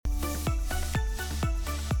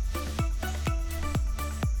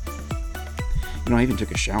You know, I even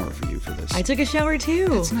took a shower for you for this. I took a shower too.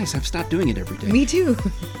 It's nice. I've stopped doing it every day. Me too.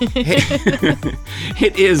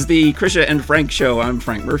 It is the Krisha and Frank Show. I'm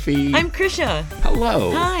Frank Murphy. I'm Krisha.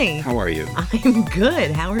 Hello. Hi. How are you? I'm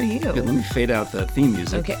good. How are you? Good. Let me fade out the theme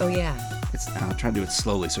music. Okay. Oh, yeah. I'll try to do it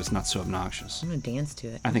slowly so it's not so obnoxious. I'm going to dance to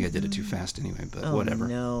it. I think I did it too fast anyway, but Oh, whatever.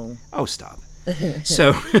 no. Oh, stop.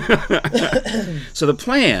 So, so the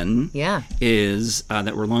plan Yeah. is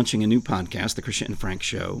that we're launching a new podcast, the Krisha and Frank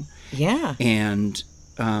Show. Yeah. And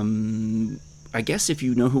I guess if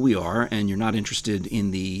you know who we are and you're not interested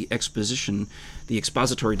in the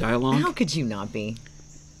expository dialogue. How could you not be?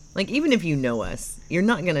 Like, even if you know us, you're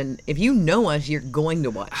not going to... If you know us, you're going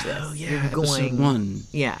to watch this. Oh, yeah, You're episode 1.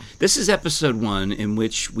 Yeah. This is episode 1 in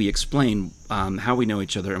which we explain how we know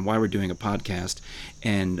each other and why we're doing a podcast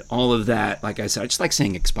and all of that. Like I said, I just like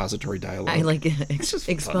saying expository dialogue. I like It's just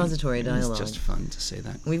expository fun. dialogue. It's just fun to say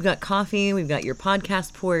that. We've got coffee. We've got your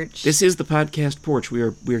podcast porch. This is the podcast porch.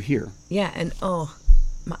 We're here. Yeah, and oh,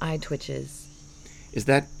 my eye twitches. Is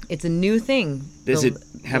that... It's a new thing. Does it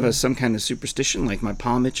have some kind of superstition, like my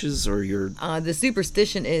palm itches or your... The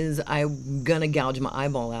superstition is I'm going to gouge my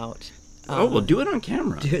eyeball out. Oh, well, do it on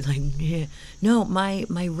camera. Dude, like, yeah. No, my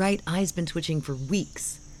right eye's been twitching for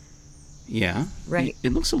weeks. Yeah. Right.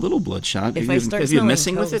 It looks a little bloodshot. If Have I you start been smelling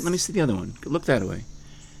messing with it? toast. Let me see the other one. Look that way.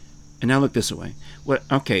 And now look this way. What?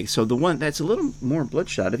 Okay, so the one that's a little more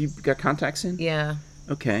bloodshot. Have you got contacts in? Yeah.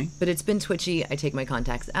 Okay. But it's been twitchy. I take my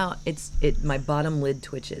contacts out. My bottom lid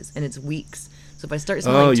twitches, and it's weeks. So if I start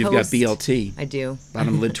smelling Oh, you've got toast, BLT. I do.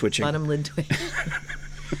 Bottom lid twitching. Bottom lid twitch.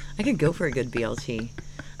 I could go for a good BLT.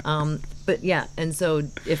 But yeah, and so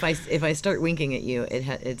if I start winking at you,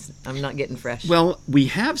 I'm not getting fresh. Well, we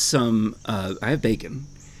have some. I have bacon.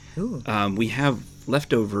 Ooh. We have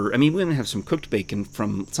leftover. I mean, we're gonna have some cooked bacon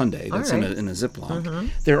from Sunday. That's All right. in a Ziploc.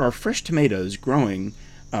 There are fresh tomatoes growing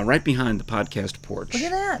right behind the podcast porch. Look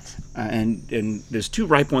at that. And there's 2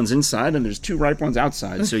 ripe ones inside and there's 2 ripe ones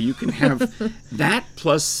outside. So you can have that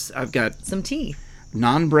plus I've got Some tea.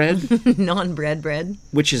 naan bread, Non-bread.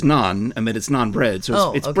 which is naan. I mean, it's naan bread,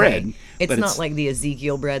 so it's okay. bread. It's but not like the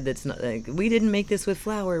Ezekiel bread that's not like, we didn't make this with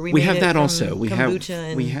flour. We we made have it that from also. We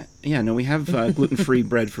kombucha we have gluten-free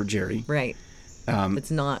bread for Jerry. Right.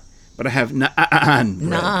 It's not But I have naan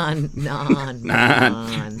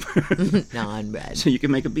bread. non bread. So you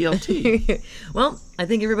can make a BLT. Well, I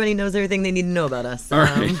think everybody knows everything they need to know about us. All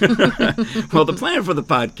right. Well, the plan for the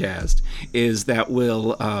podcast is that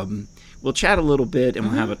we'll chat a little bit and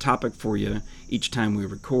we'll have a topic for you each time we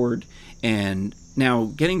record. And now,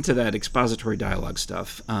 getting to that expository dialogue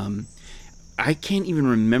stuff, I can't even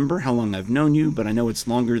remember how long I've known you, but I know it's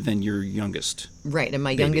longer than your youngest. Right, and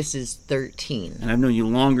my youngest is 13. And I've known you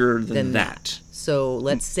longer than that. So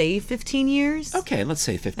let's say 15 years? Okay, let's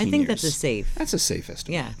say 15 years. I think that's a safe. That's a safe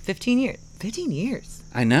estimate. Yeah, 15 years. 15 years.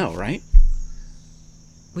 I know, right?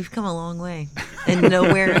 We've come a long way. And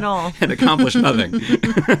nowhere at all. And accomplished nothing.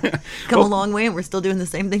 Come a long way, and we're still doing the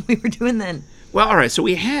same thing we were doing then. Well, all right. So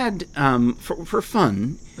we had, for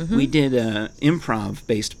fun, we did an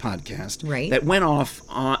improv-based podcast Right. that went off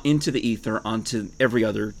into the ether onto every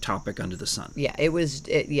other topic under the sun. Yeah,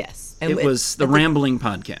 yes. And It was the Rambling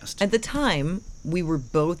Podcast. At the time, we were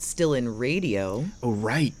both still in radio. Oh,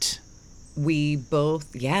 right. We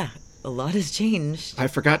both, a lot has changed. I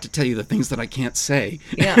forgot to tell you the things that I can't say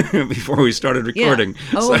Yeah. before we started recording.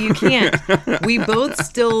 Yeah. Oh, you can't. We both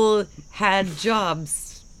still had jobs.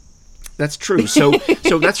 That's true. So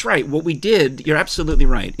that's right. What we did, you're absolutely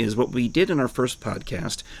right, is what we did in our first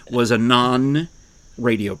podcast was a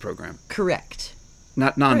non-radio program. Correct.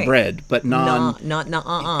 Not non-bread, but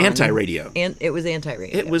anti-radio. And it was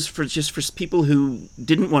anti-radio. It was for people who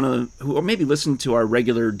didn't want to, or maybe listened to our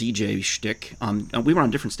regular DJ shtick. We were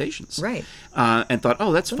on different stations. Right. And thought,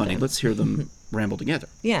 oh, that's funny. Let's hear them ramble together.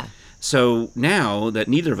 Yeah. So now that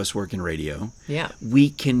neither of us work in radio,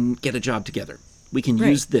 we can get a job together. We can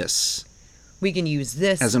use this. We can use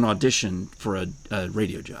this as an audition for a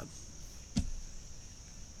radio job.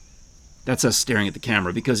 That's us staring at the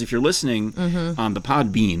camera, because if you're listening on the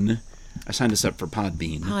Podbean, I signed us up for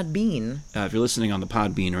Podbean. Podbean. If you're listening on the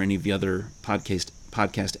Podbean or any of the other podcast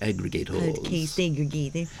aggregators,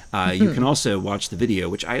 you can also watch the video,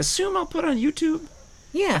 which I assume I'll put on YouTube.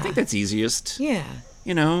 Yeah. I think that's easiest. Yeah.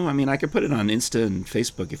 You know, I mean, I could put it on Insta and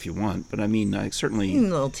Facebook if you want, but I mean, I certainly...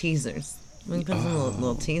 Little teasers. We can put some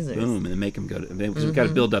little teasers. Boom, and then make them go to... Because we've got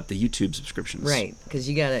to build up the YouTube subscriptions. Right, because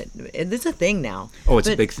you got to... It's a thing now. Oh, it's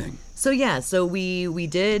a big thing. So, so we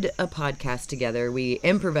did a podcast together. We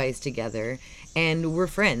improvised together, and we're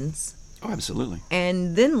friends. Oh, absolutely.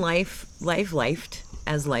 And then life lifed,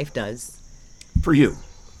 as life does. For you.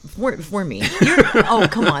 For me. Oh,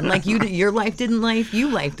 come on. Like your life didn't life. You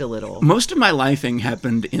lifed a little. Most of my lifing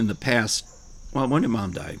happened in the past. Well, when did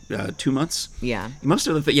Mom die? 2 months? Yeah. Most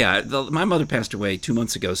of my mother passed away 2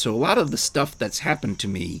 months ago, so a lot of the stuff that's happened to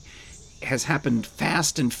me has happened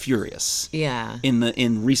fast and furious. Yeah.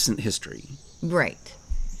 In recent history. Right.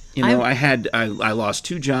 You know, I lost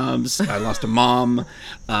 2 jobs. I lost a mom.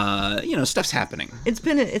 Stuff's happening. It's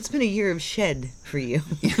been a year of shed for you.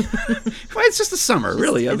 Well, it's just the summer,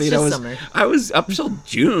 really. Summer. I was up till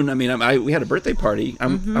June. I mean, we had a birthday party. I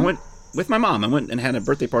went with my mom. I went and had a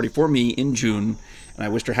birthday party for me in June, and I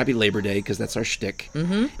wished her happy Labor Day because that's our shtick.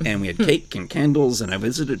 And we had cake and candles, and I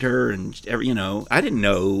visited her, and I didn't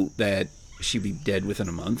know that she'd be dead within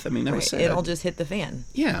a month. I mean, that was sad. It all just hit the fan.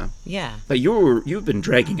 Yeah. Yeah. But you've been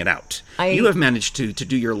dragging it out. You have managed to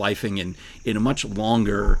do your lifing in a much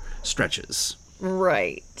longer stretches.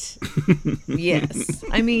 Right. Yes.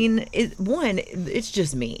 I mean, it's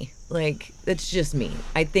just me. Like, it's just me.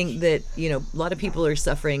 I think that, a lot of people are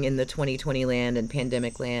suffering in the 2020 land and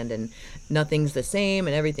pandemic land, and nothing's the same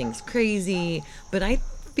and everything's crazy. But I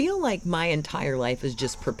feel like my entire life has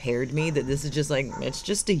just prepared me that this is just like, it's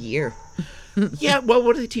just a year. Yeah, well,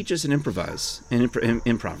 what do they teach us in improvisation?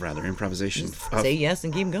 Say yes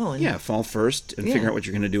and keep going. Yeah, fall first and figure out what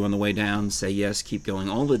you're going to do on the way down. Say yes, keep going.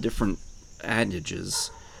 All the different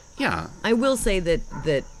adages. Yeah. I will say that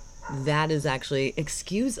is actually,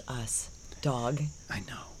 excuse us, dog. I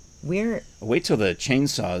know. Wait till the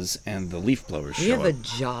chainsaws and the leaf blowers show up. We have a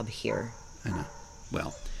job here. I know.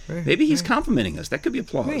 Well, maybe he's complimenting us. That could be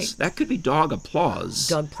applause. Right. That could be dog applause.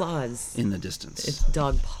 Dog applause. In the distance. It's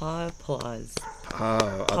dog paw applause.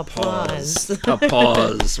 Applause.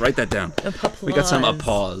 Applause. Write that down. Applause. We got some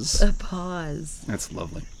applause. Applause. That's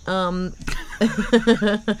lovely. But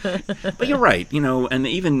you're right. And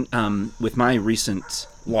even with my recent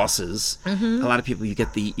losses, a lot of people you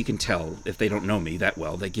can tell if they don't know me that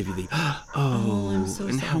well, they give you the I'm so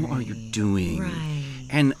and sorry. how are you doing? Right.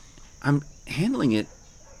 And I'm handling it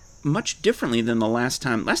much differently than the last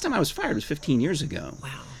time. Last time I was fired was 15 years ago.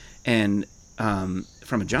 Wow. And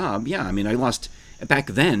from a job, yeah. I mean, I lost back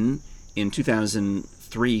then in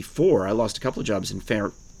 2003-04. I lost a couple of jobs in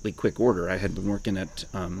fairly quick order. I had been working at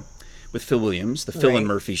with Phil Williams, the Phil and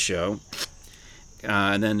Murphy Show.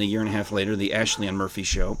 And then a year and a half later, the Ashley and Murphy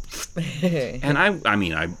Show. And I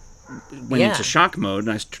went into shock mode,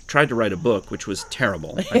 and I tried to write a book, which was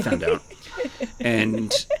terrible, I found out.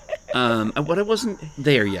 And but I wasn't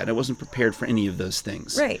there yet. I wasn't prepared for any of those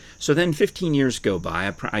things. Right. So then 15 years go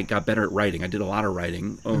by. I got better at writing. I did a lot of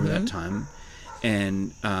writing over that time.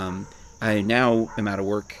 And I now am out of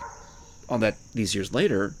work these years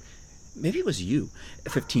later. Maybe it was you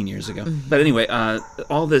 15 years ago. But anyway,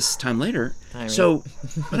 all this time later. So,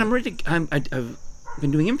 but I'm ready to, I've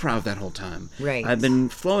been doing improv that whole time. Right. I've been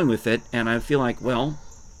flowing with it, and I feel like, well,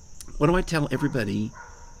 what do I tell everybody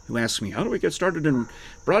who asks me, how do we get started in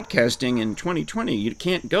broadcasting in 2020? You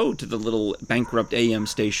can't go to the little bankrupt AM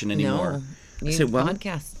station anymore. No. I say, well,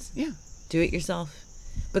 podcasts. Yeah. Do it yourself.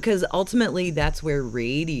 Because ultimately that's where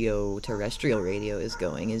terrestrial radio is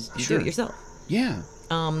going, is you do it yourself. Yeah.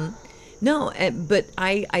 No, but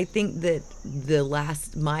I think that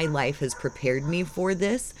my life has prepared me for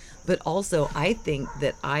this, but also I think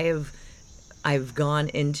that I've gone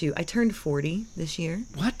into, I turned 40 this year.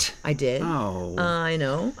 What? I did. Oh. I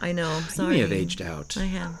know. Sorry. You may have aged out. I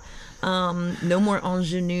have. No more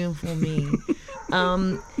ingenue for me.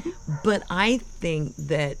 But I think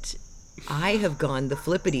that I have gone the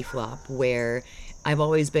flippity flop where I've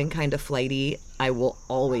always been kind of flighty. I will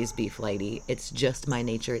always be flighty. It's just my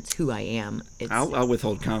nature. It's who I am. I'll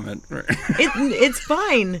withhold comment. It's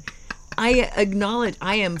fine. I acknowledge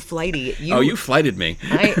I am flighty. You flighted me.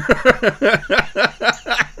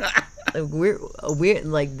 We're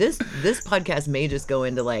like this podcast may just go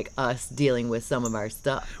into like us dealing with some of our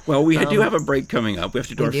stuff. Well, we do have a break coming up. We have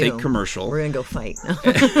to do our fake commercial. We're gonna go fight.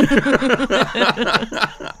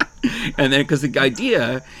 And then, because the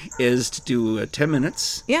idea is to do 10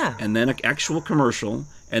 minutes, and then an actual commercial,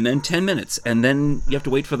 and then 10 minutes, and then you have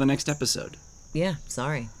to wait for the next episode. Yeah,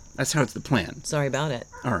 sorry. That's how it's the plan. Sorry about it.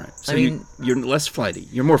 All right. So you're less flighty.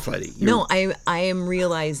 You're more flighty. No, I am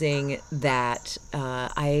realizing that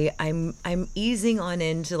I'm easing on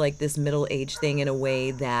into like this middle age thing in a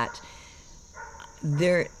way that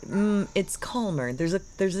it's calmer. There's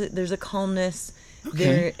a calmness.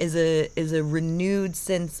 Okay. There is a renewed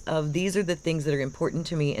sense of these are the things that are important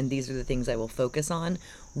to me and these are the things I will focus on.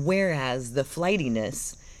 Whereas the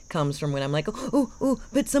flightiness comes from when I'm like,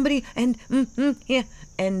 but somebody and yeah,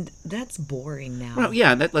 and that's boring now. Well,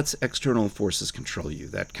 yeah, that lets external forces control you.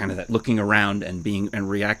 That kind of that looking around and being and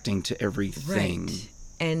reacting to everything. Right.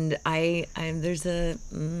 And there's Okay.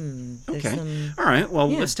 some, All right.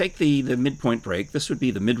 Well, yeah. let's take the midpoint break. This would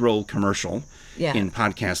be the mid-roll commercial Yeah. in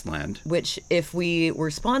podcast land. which if we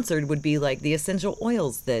were sponsored would be like the essential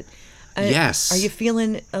oils that. Yes. Are you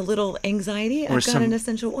feeling a little anxiety? I've got some- an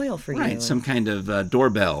essential oil for you. Right. Some kind of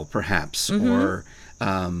doorbell, perhaps, or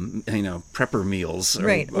prepper meals.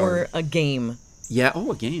 Right, or a game. yeah.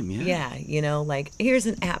 Oh, a game. Yeah. Yeah, like here's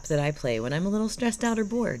an app that I play when I'm a little stressed out or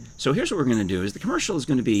bored. So here's what we're going to do: is the commercial is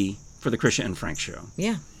going to be for the Krisha and Frank show.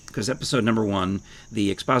 Yeah, Because episode number 1,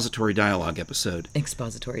 the expository dialogue episode.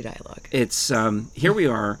 expository dialogue. It's here we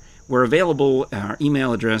are. We're available. Our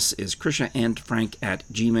email address is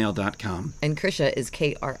krishaandfrank@gmail.com. And Krisha is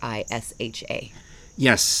Krisha.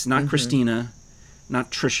 Yes, not Christina,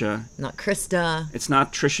 not Trisha. Not Krista. It's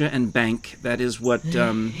not Trisha and Bank. That is what,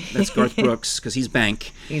 that's Garth Brooks, because he's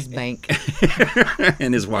Bank, He's Bank.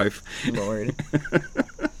 and his wife. Lord.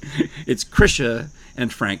 It's Krisha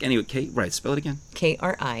and Frank. Anyway, right, spell it again.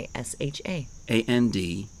 Krisha.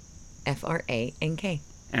 AND FRANK.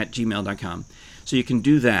 @gmail.com. So you can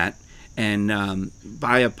do that and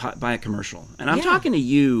buy a commercial. And I'm Yeah. talking to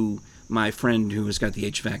you, my friend who has got the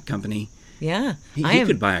HVAC company. Yeah. He I am,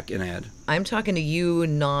 could buy an ad. I'm talking to you,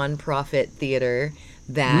 non-profit theater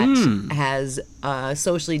that has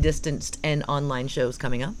socially distanced and online shows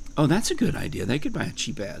coming up. Oh, that's a good idea. They could buy a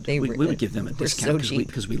cheap ad. We would give them a they're discount so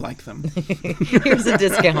because we like them. Here's a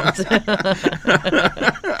discount.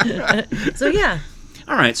 So yeah.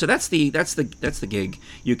 All right, so that's the gig.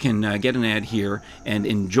 You can get an ad here and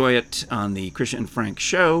enjoy it on the Krisha and Frank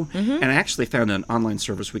show. And I actually found an online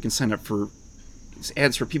service we can sign up for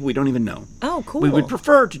ads for people we don't even know. Oh, cool. We would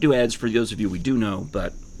prefer to do ads for those of you we do know,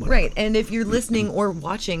 but whatever. Right, and if you're listening or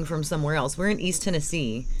watching from somewhere else, we're in East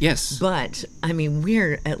Tennessee. Yes. But, I mean,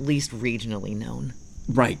 we're at least regionally known.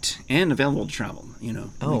 Right, and available to travel.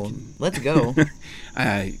 Oh, let's go.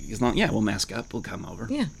 We'll mask up. We'll come over.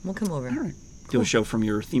 Yeah, we'll come over. All right. Do a show from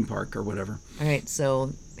your theme park or whatever. All right,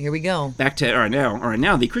 so here we go. Back to all right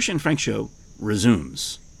now the Krisha and Frank show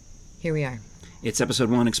resumes. Here we are. It's episode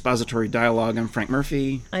 1, expository dialogue. I'm Frank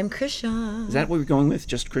Murphy. I'm Krisha. Is that what we're going with?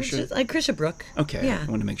 Just Krisha? Krisha Brooke. Okay. Yeah. I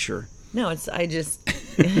wanted to make sure. No, I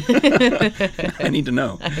need to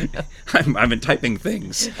know. I've been typing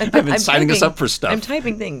things. I've been signing us up for stuff. I'm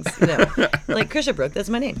typing things. Like Krisha Brooke, that's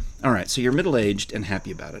my name. All right, so you're middle-aged and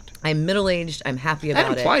happy about it. I'm middle-aged. I'm happy about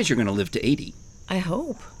That implies you're going to live to 80. I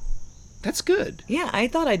hope. That's good. Yeah, I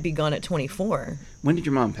thought I'd be gone at 24. When did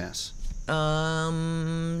your mom pass?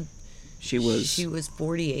 She was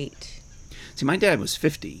 48. See, my dad was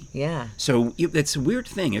 50. Yeah. So it's a weird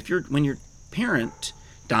thing. When your parent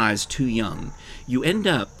dies too young, you end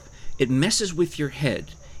up, it messes with your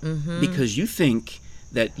head because you think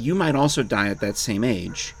that you might also die at that same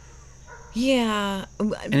age. Yeah.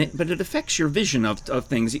 But it affects your vision of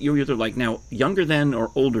things. You're either like now younger than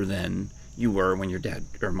or older than you were when your dad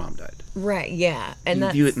or mom died. Right, yeah. And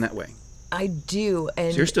you view it in that way. I do.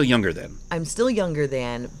 And So you're still younger then. I'm still younger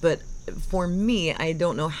than, but for me, I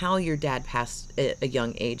don't know how your dad passed at a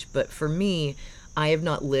young age, but for me, I have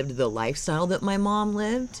not lived the lifestyle that my mom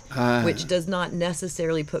lived, which does not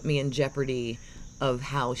necessarily put me in jeopardy of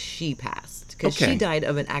how she passed, because Okay. she died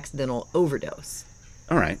of an accidental overdose.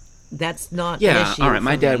 All right. That's not an Yeah, issue all right.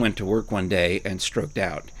 My for dad me. went to work one day and stroked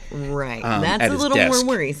out. Right. at That's a his little desk.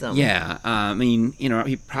 more worrisome. Yeah, I mean,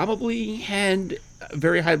 he probably had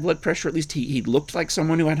very high blood pressure. At least he looked like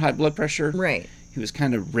someone who had high blood pressure. Right. He was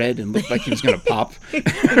kind of red and looked like he was going to pop.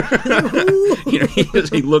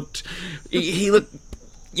 He looked,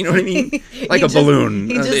 you know what I mean? Like a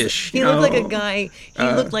balloon-ish. He looked like a guy. He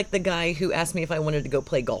looked like the guy who asked me if I wanted to go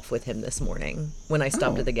play golf with him this morning when I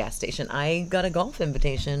stopped at the gas station. I got a golf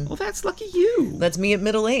invitation. Well, that's lucky you. That's me at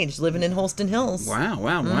middle age, living in Holston Hills. Wow.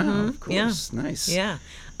 Of course. Yeah. Nice. Yeah.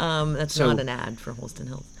 That's So- not an ad for Holston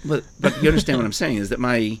Hills. But you understand what I'm saying is that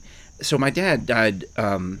my dad died.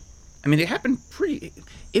 I mean, it happened pretty.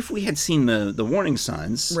 If we had seen the warning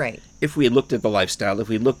signs, Right. If we had looked at the lifestyle, if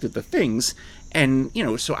we looked at the things, and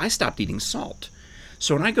so I stopped eating salt.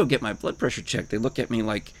 So when I go get my blood pressure checked, they look at me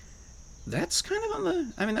like, that's kind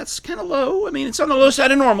of that's kind of low. I mean, it's on the low side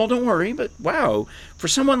of normal. Don't worry. But wow, for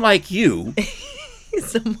someone like you,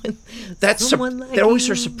 Someone like they always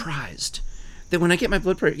you. are surprised that when I get my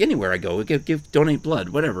blood pressure anywhere I go, donate blood,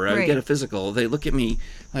 whatever. I Right. get a physical. They look at me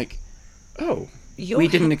like, oh, You'll we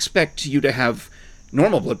didn't expect you to have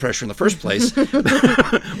normal blood pressure in the first place,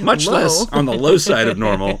 much Low. less on the low side of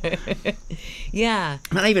normal. Yeah.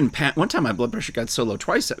 And I even one time my blood pressure got so low,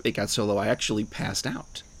 twice it got so low, I actually passed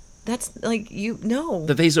out. That's like no.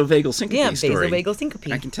 The vasovagal syncope Yeah, story. vasovagal syncope.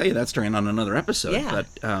 I can tell you that story on another episode. Yeah. But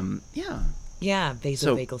yeah. Yeah,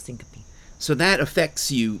 vasovagal syncope. So that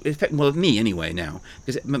affects you, well, me anyway now,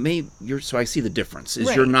 because maybe so I see the difference. Is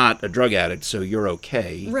Right. you're not a drug addict, so you're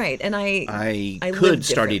okay. Right, and I could live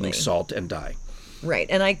start eating differently. salt and die. Right,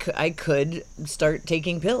 and I could start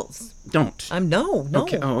taking pills. Don't. No.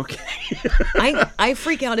 Okay. Oh, okay. I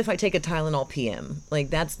freak out if I take a Tylenol PM.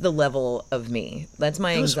 Like, that's the level of me. That's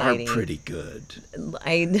my Those anxiety. are pretty good.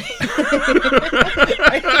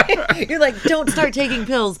 You're like, don't start taking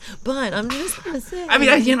pills, but I'm just gonna say. I mean,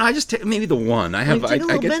 I just take maybe the one. I have. like, take a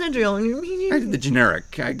I little get Benadryl. I get the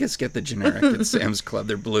generic. I guess get the generic at Sam's Club.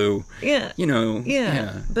 They're blue. Yeah. You know.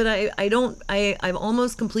 Yeah. But I've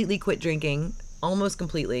almost completely quit drinking. Almost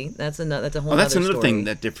completely. That's a whole. Oh, that's other another story. thing.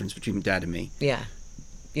 That difference between Dad and me. Yeah.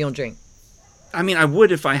 You don't drink. I mean, I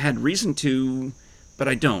would if I had reason to, but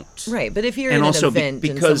I don't. Right, but if you're And in also an event and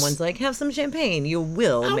because- someone's like, have some champagne, you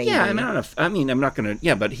will. Oh maybe. yeah, I'm not gonna.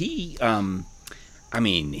 Yeah, but he.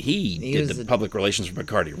 He did was the a- public relations for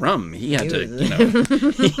Bacardi rum. He had He to,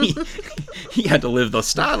 was he had to live the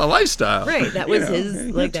lifestyle. Right, that you was know. his.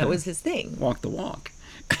 He Like had that to was his thing. walk the walk.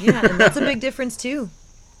 Yeah, and that's a big difference too.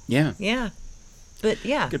 Yeah, Yeah, but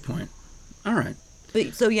yeah. good point. All right.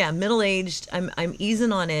 But so yeah, middle aged. I'm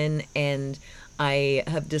easing on in, and I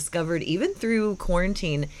have discovered even through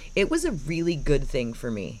quarantine, it was a really good thing for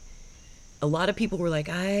me. A lot of people were like,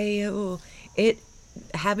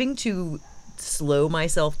 having to slow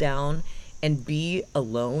myself down and be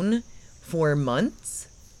alone for months.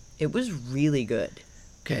 It was really good.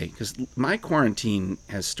 Okay, because my quarantine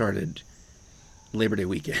has started Labor Day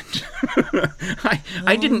weekend.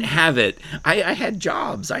 I didn't have it. I had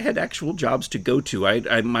jobs. I had actual jobs to go to.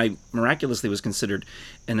 I miraculously was considered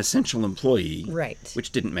an essential employee, Right.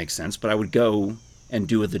 which didn't make sense, but I would go and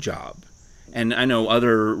do the job. And I know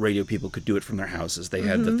other radio people could do it from their houses. They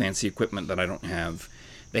had the fancy equipment that I don't have.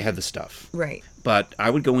 They had the stuff. Right. But I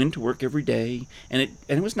would go into work every day, and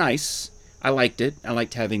it was nice. I liked it. I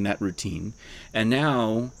liked having that routine. And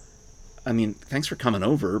now, I mean, thanks for coming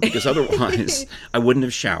over, because otherwise I wouldn't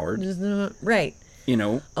have showered, Right. you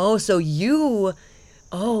know. Oh, so you're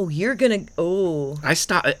gonna. Oh. I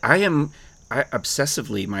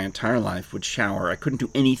obsessively my entire life would shower. I couldn't do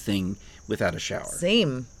anything without a shower.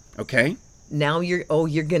 Same. Okay? Now you're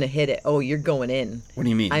gonna hit it. Oh, you're going in. What do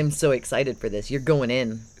you mean? I'm so excited for this. You're going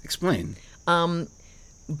in. Explain.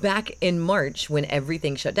 Back in March, when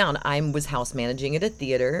everything shut down, I was house managing at a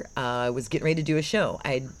theater. I was getting ready to do a show.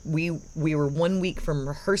 We were 1 week from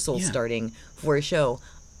rehearsal Yeah. starting for a show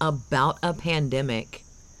about a pandemic.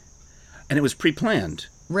 And it was pre-planned.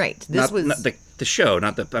 Right. This was not the show,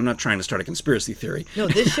 not the. I'm not trying to start a conspiracy theory. no.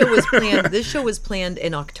 This show was planned. This show was planned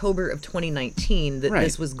in October of 2019. That Right.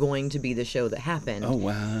 this was going to be the show that happened. Oh,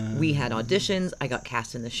 wow. We had auditions. I got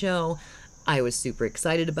cast in the show. I was super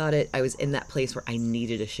excited about it. I was in that place where I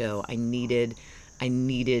needed a show. I needed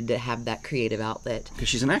to have that creative outlet. Because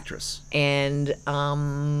she's an actress. And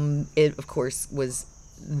it, of course, was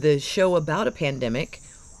the show about a pandemic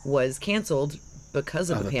was canceled because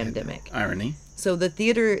of the pandemic. Irony. So the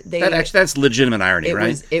theater, That's legitimate irony, it right?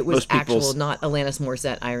 was Most people's- actual, not Alanis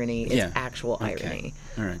Morissette irony. It's Yeah. actual Okay. irony.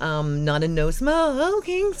 All right. Not a no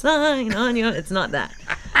smoking sign on you. It's not that.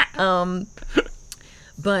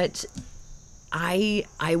 But I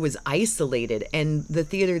was isolated, and the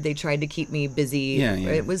theater, they tried to keep me busy. Yeah.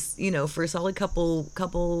 It was, for a solid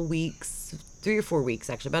couple weeks, 3 or 4 weeks,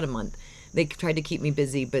 actually, about a month. They tried to keep me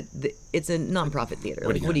busy, but it's a nonprofit theater.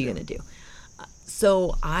 What What are you gonna going to do?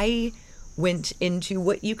 So I went into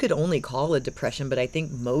what you could only call a depression, but I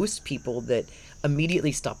think most people that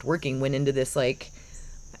immediately stopped working went into this, like,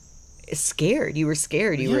 scared. You were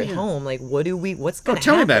scared. You were at Yeah. home. Like, what's Oh, going to happen?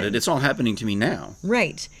 tell me about it. It's all happening to me now.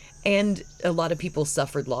 Right. And a lot of people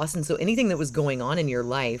suffered loss. And so anything that was going on in your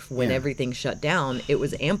life when Yeah. everything shut down, it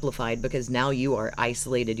was amplified because now you are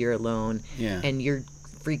isolated, you're alone, Yeah. and you're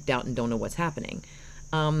freaked out and don't know what's happening.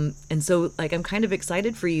 And so, like, I'm kind of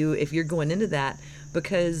excited for you if you're going into that,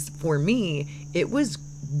 because for me, it was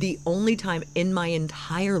the only time in my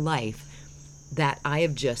entire life that I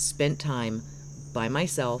have just spent time by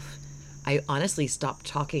myself. I honestly stopped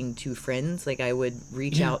talking to friends. Like, I would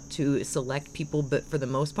reach out to select people, but for the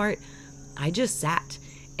most part, I just sat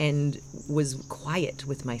and was quiet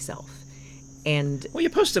with myself. And Well, you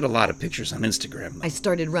posted a lot of pictures on Instagram, though. I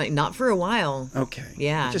started running, not for a while. Okay.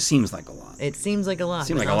 Yeah. It just seems like a lot. It seems like a lot.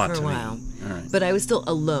 Seemed but like a not lot for to a me. while. All right. But I was still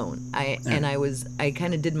alone. I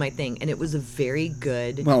kind of did my thing, and it was a very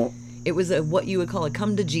good. Well, It was a what you would call a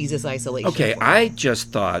come to Jesus isolation. okay, for me. I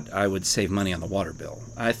just thought I would save money on the water bill.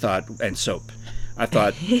 And soap. I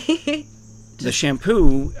thought the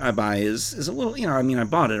shampoo I buy is a little, I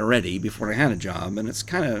bought it already before I had a job, and it's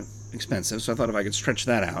kind of expensive, so I thought if I could stretch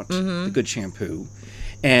that out, the good shampoo.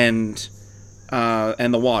 And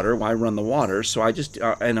and the water. Why run the water? So I just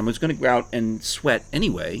and I was going to go out and sweat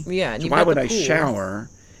anyway. Yeah. And So you've why got would the I pool. shower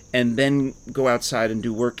and then go outside and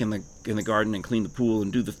do work in the garden and clean the pool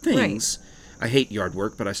and do the things? I hate yard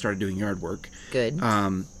work, but I started doing yard work. Good.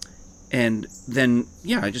 And then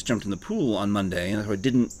I just jumped in the pool on Monday, and so I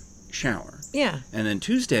didn't shower. Yeah. And then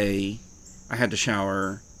Tuesday, I had to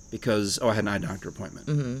shower because I had an eye doctor appointment.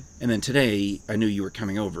 Mm-hmm. And then today, I knew you were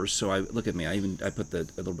coming over, so look at me. I put a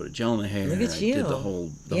little bit of gel in the hair. Look at I you. did the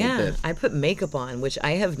whole yeah. bit. I put makeup on, which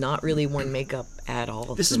I have not really worn makeup at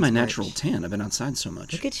all. This is since my natural March. tan. I've been outside so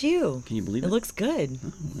much. Look at you. Can you believe It it? looks good.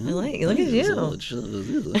 Well, Look at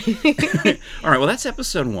you. All right, well, that's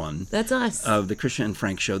episode 1 That's us. of the Krisha and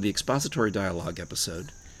Frank Show, the expository dialogue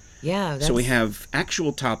episode. Yeah. That's, So we have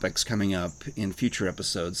actual topics coming up in future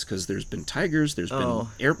episodes because there's been tigers, there's been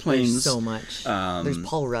airplanes. There's so much. There's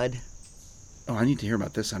Paul Rudd. Oh, I need to hear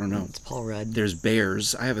about this. I don't know. It's Paul Rudd. There's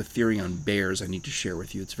bears. I have a theory on bears I need to share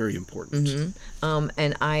with you. It's very important.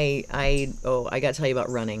 And I got to tell you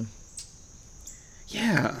about running.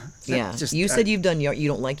 Yeah. Yeah. You said you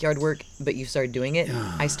don't like yard work, but you started doing it.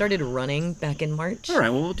 I started running back in March. All right,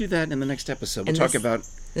 well, we'll do that in the next episode. We'll And talk this- about...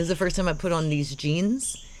 This is the first time I put on these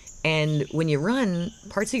jeans, and when you run,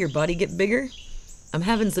 parts of your body get bigger. I'm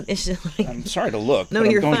having some issues. I'm sorry to look, No, but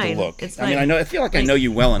I'm you're going fine. to look. It's I mean, fine. I feel like I know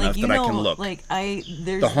you well enough that I can look.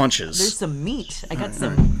 There's The haunches. There's some meat. I got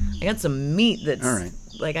some meat that's All right.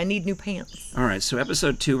 like I need new pants. All right, so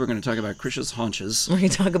episode 2, we're going to talk about Krisha's haunches. We're gonna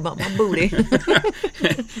talk about my booty.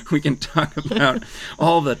 We can talk about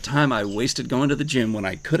all the time I wasted going to the gym when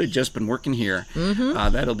I could have just been working here.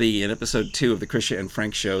 That'll be in episode 2 of the Krisha and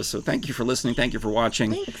Frank Show. So thank you for listening. Thank you for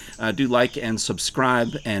watching. Do like and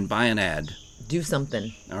subscribe and buy an ad. Do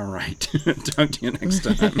something. All right. Talk to you next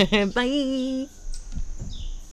time. Bye.